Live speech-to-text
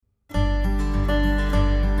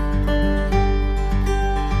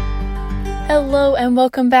Hello and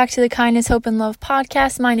welcome back to the Kindness, Hope, and Love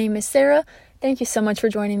podcast. My name is Sarah. Thank you so much for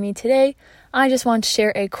joining me today. I just want to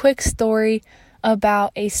share a quick story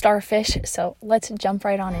about a starfish, so let's jump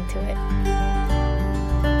right on into it.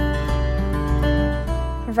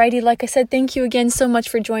 Alrighty, like I said, thank you again so much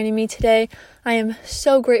for joining me today. I am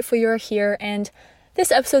so grateful you're here, and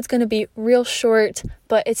this episode's going to be real short,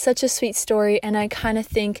 but it's such a sweet story, and I kind of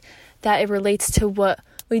think that it relates to what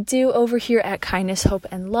we do over here at Kindness, Hope,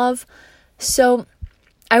 and Love. So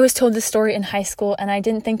I was told this story in high school, and I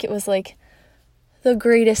didn't think it was like the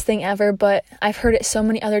greatest thing ever, but I've heard it so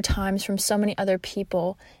many other times from so many other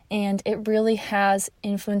people, and it really has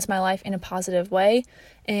influenced my life in a positive way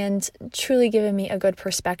and truly given me a good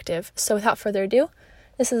perspective. So without further ado,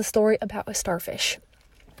 this is a story about a starfish.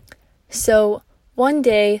 So one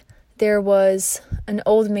day there was an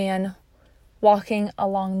old man walking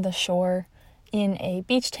along the shore in a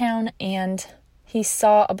beach town, and he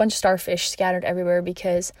saw a bunch of starfish scattered everywhere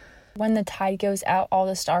because when the tide goes out, all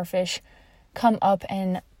the starfish come up,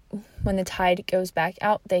 and when the tide goes back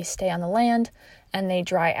out, they stay on the land and they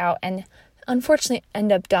dry out and unfortunately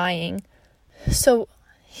end up dying. So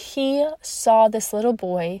he saw this little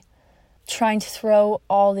boy trying to throw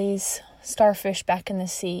all these starfish back in the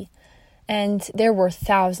sea, and there were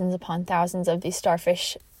thousands upon thousands of these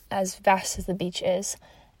starfish, as vast as the beach is.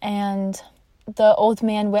 And the old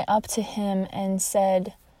man went up to him and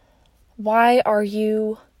said, "Why are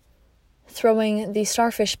you throwing these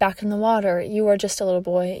starfish back in the water? You are just a little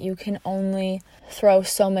boy. You can only throw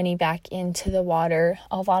so many back into the water.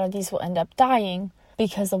 A lot of these will end up dying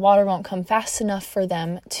because the water won't come fast enough for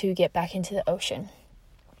them to get back into the ocean."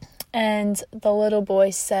 And the little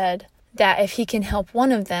boy said that if he can help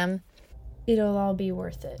one of them, it'll all be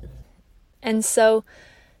worth it. And so,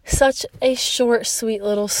 such a short, sweet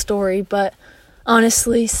little story, but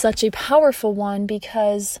honestly, such a powerful one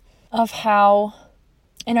because of how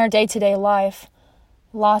in our day-to-day life,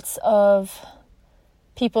 lots of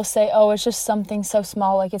people say, oh, it's just something so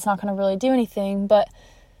small, like it's not going to really do anything. But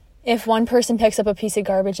if one person picks up a piece of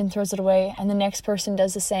garbage and throws it away and the next person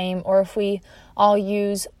does the same, or if we all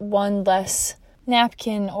use one less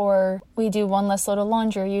napkin, or we do one less load of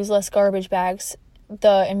laundry, or use less garbage bags,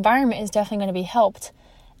 the environment is definitely going to be helped.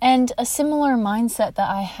 And a similar mindset that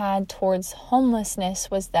I had towards homelessness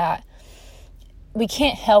was that we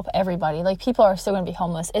can't help everybody. Like, people are still going to be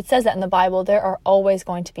homeless. It says that in the Bible. There are always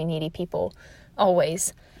going to be needy people.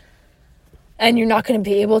 Always. And you're not going to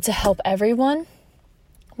be able to help everyone,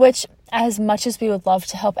 which, as much as we would love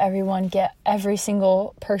to help everyone get every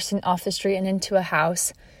single person off the street and into a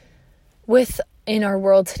house, in our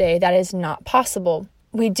world today, that is not possible.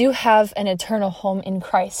 We do have an eternal home in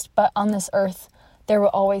Christ, but on this earth, there will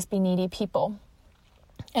always be needy people.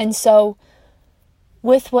 And so,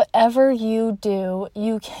 with whatever you do,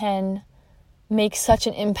 you can make such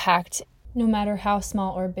an impact, no matter how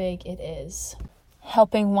small or big it is.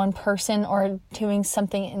 Helping one person or doing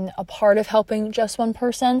something in a part of helping just one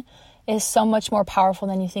person is so much more powerful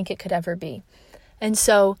than you think it could ever be. And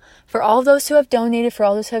so, for all those who have donated, for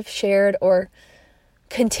all those who have shared or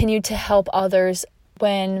continued to help others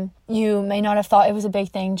when you may not have thought it was a big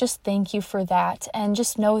thing, just thank you for that. And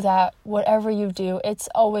just know that whatever you do, it's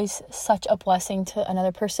always such a blessing to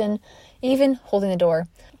another person, even holding the door.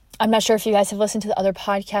 I'm not sure if you guys have listened to the other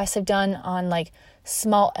podcasts I've done on like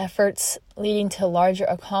small efforts leading to larger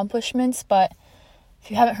accomplishments, but if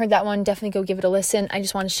you haven't heard that one, definitely go give it a listen. I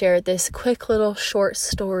just want to share this quick little short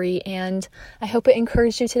story, and I hope it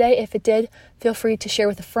encouraged you today. If it did, feel free to share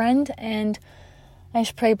with a friend, and I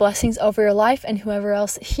just pray blessings over your life and whoever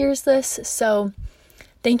else hears this. So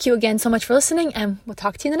thank you again so much for listening, and we'll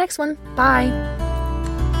talk to you in the next one. Bye.